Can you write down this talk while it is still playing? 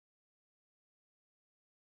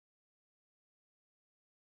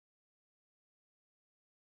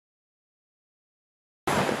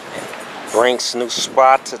Brinks new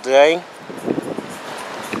spot today.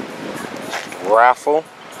 Raffle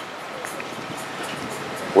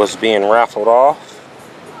was being raffled off.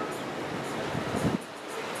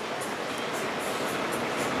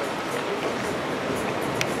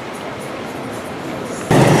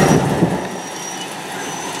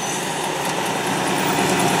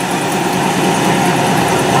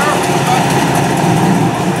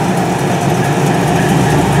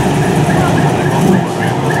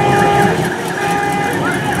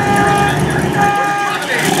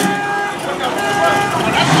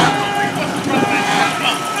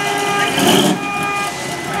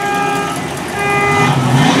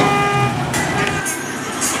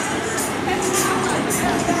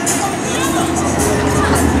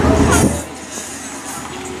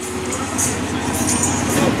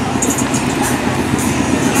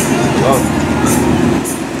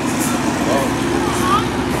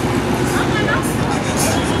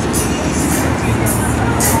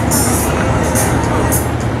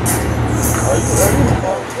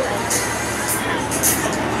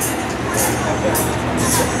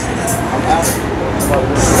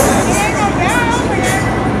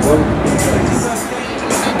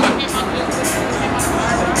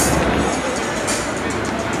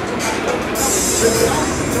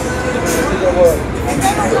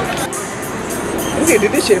 We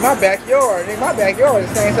did this shit in my backyard. In my backyard,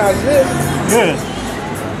 the same size as this. Yeah.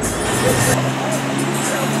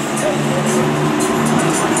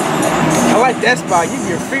 I like that spot. You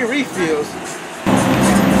get free refills.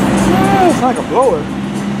 It's like a blower.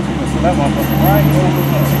 That motherfucker right over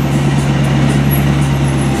there.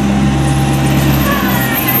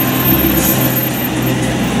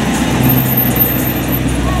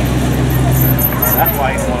 That's why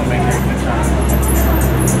you don't want to make it good time.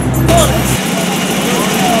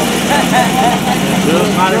 Real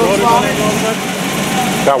smiley rotors on that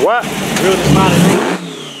motherfucker? Got what? Real smiley rotors.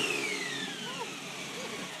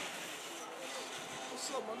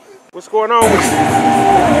 What's going on with you?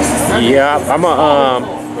 Yeah, I'm a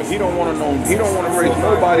But he don't want to know. He don't want to raise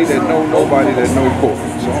nobody that know nobody that know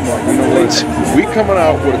corporate. So I'm like, you know what? We coming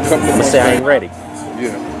out with a couple of. I'ma say I ain't ready.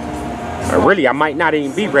 Yeah. Really, I might not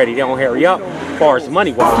even be ready. They don't hurry up as far as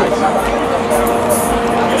money wise.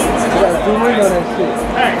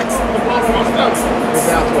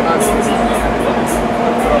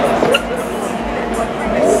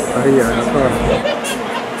 Oh yeah, that's fine.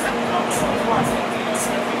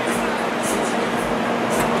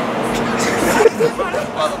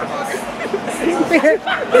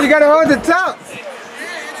 You gotta hold the top.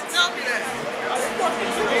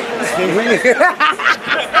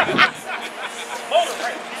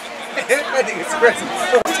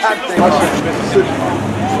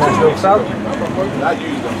 I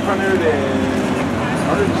used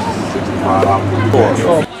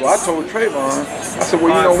So I told Trayvon, I said, well,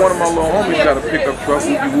 you know, one of my little homies got a pickup truck.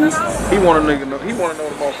 He want a nigga know. He want to know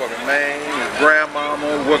the motherfucking name, his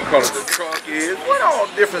grandmama, what color the truck is. What all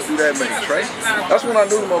difference do that make, Trey? That's when I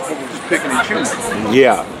knew the motherfucker was picking and choosing.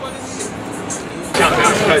 Yeah.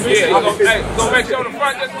 Go make sure the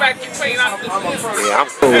front just back your paint out the Yeah, I'm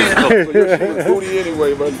cool. Booty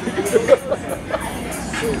anyway, but so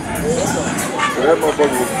that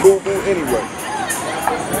motherfucker was boo-boo anyway.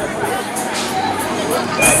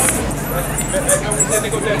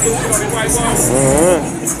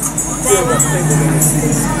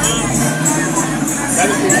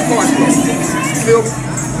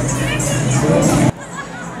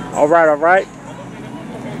 All right, all right.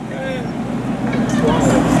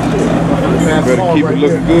 Better keep it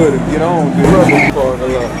looking good and get on, dude.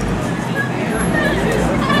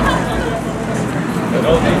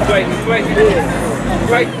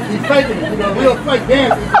 He's faking it, you know, real fake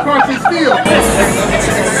dancing. The car sits still.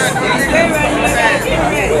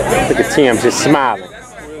 Look at Tim just smiling.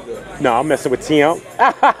 No, I'm messing with Tim.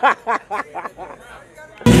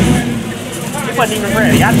 It wasn't even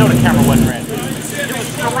ready. I know the camera wasn't ready. It was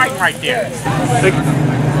to the right there.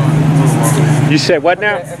 You said what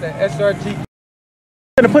now? At the SRT. You're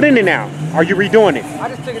gonna put in it now. Are you redoing it? I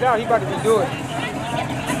just took it out. He about to redo it.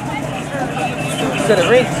 He said the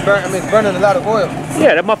rinse is it's burning a lot of oil.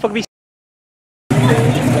 Yeah, that motherfucker be.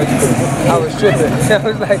 I was tripping. I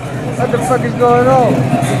was like, what the fuck is going on?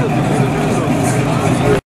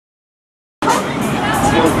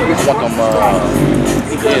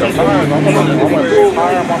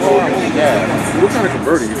 What kind of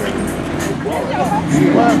converter you have?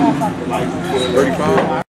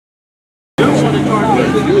 35? You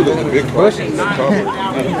look big bushes.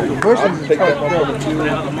 Bushes. Take that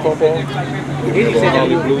pump off. You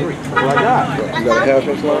got a half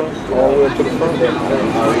inch line all the way up to the front.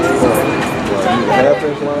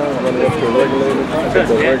 half-inch line, run it up to a regulator, take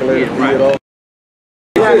the regulator, beat it off.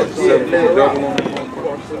 7-foot double on the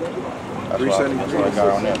 373. That's what I got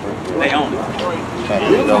on that. They own it. I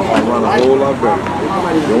run a whole lot better.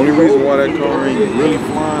 The only reason why that car ain't really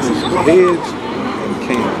flying is his heads and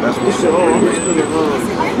cam. That's what's so great.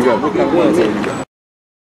 You got what kind of lines you got?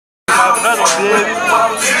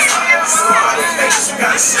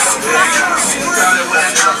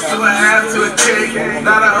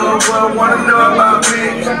 Not a whole wanna know about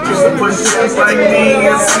me. Push just like D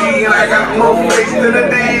and C, and I got more faith than a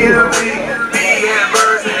DMV.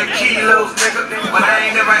 Birds and kilos, nigga. But I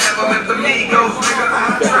ain't never ever met the Migos, nigga.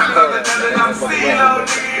 Trapped up and I'm still, nigga.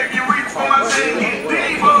 If you reach for my shit, get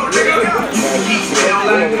Devo, nigga. Keep still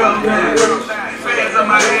like cocaine. Fans on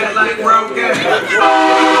my head like broken.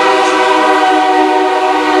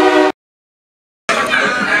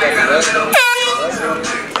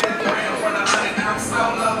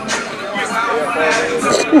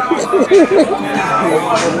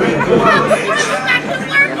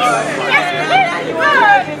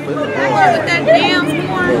 With that damn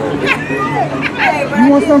corn. You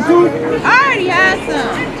want some too? I already had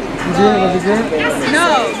some. You did? Was it good? No,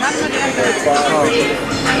 not for that.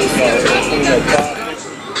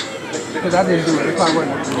 Because I didn't do it. It probably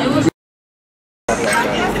wasn't.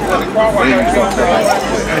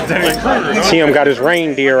 Tim got his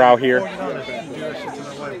reindeer out here.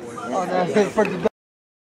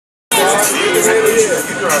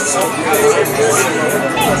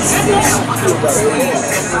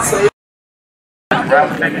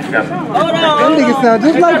 That nigga sound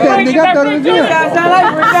just like that, nigga. I thought it was him.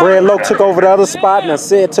 Fred Lowe took over the other spot, and I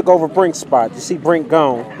said took over Brink's spot. You see Brink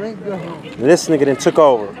gone. And this nigga then took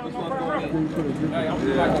over.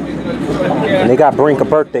 And they got Brink a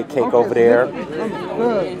birthday cake over there.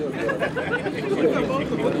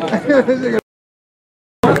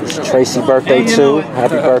 It's Tracy's birthday too.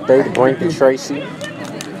 Happy birthday to Brink and Tracy.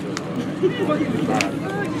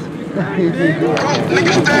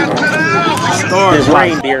 His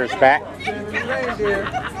reindeer is back.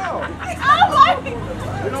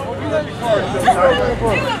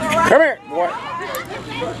 Come here, boy.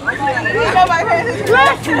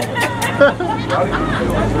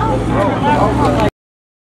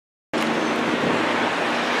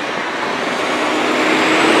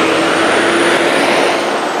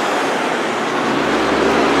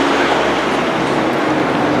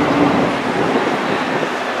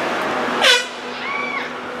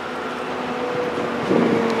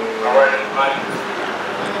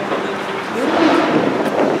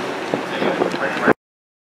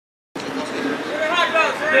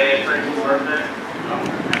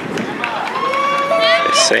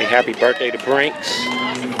 Say happy birthday to Brinks. I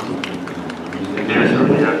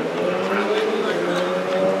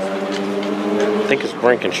think it's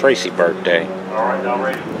Brink and Tracy's birthday. All right, now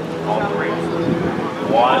ready? On 3.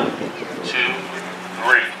 1, 2, 3.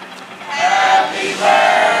 Happy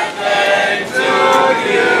birthday to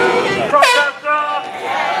you. Happy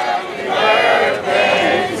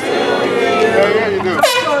birthday to you.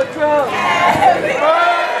 Happy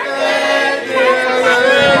birthday.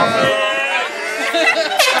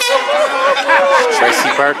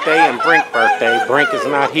 Tracy's birthday and Brink's birthday. Brink is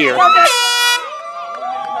not here.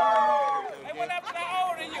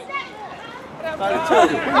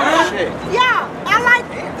 Yeah, I like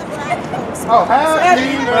it. Oh,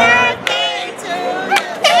 happy birthday to you.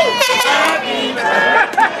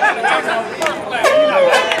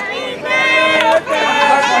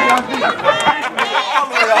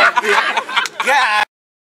 Happy God.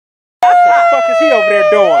 What the fuck is he over there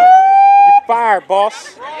doing? You fired, boss.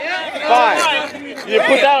 Fired. You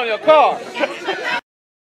put that on your car.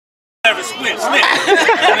 Never split.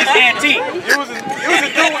 It's antique. You was a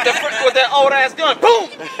dude with that old ass gun. Boom!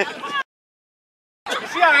 You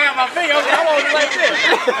see how I have my finger? I'm on it like this.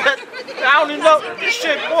 I don't even know this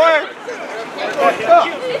shit, boy.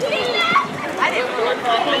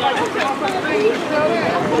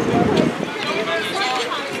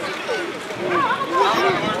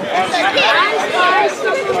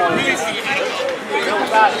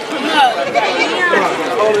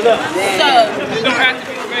 Hold it up.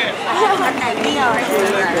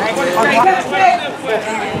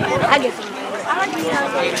 I get some.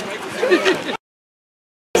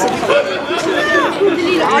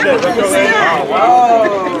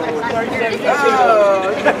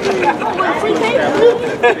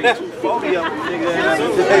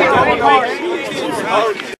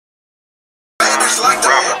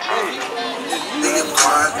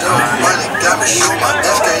 Got me shoot my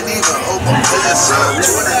ass, can't even open this up. 20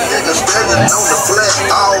 niggas standing on the flat,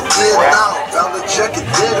 all cleared out. Found a check and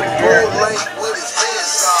did a bull lane with his head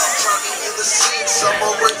off. Trying to get the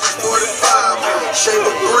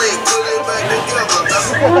put it back together.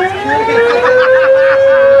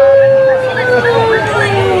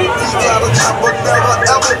 That's got a chopper, never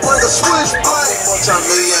ever bring a switchblade.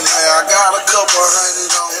 Multi-millionaire, I got a couple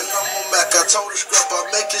hundred on. And I'm on Mac, I told the scrub, I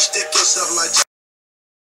make you stick yourself like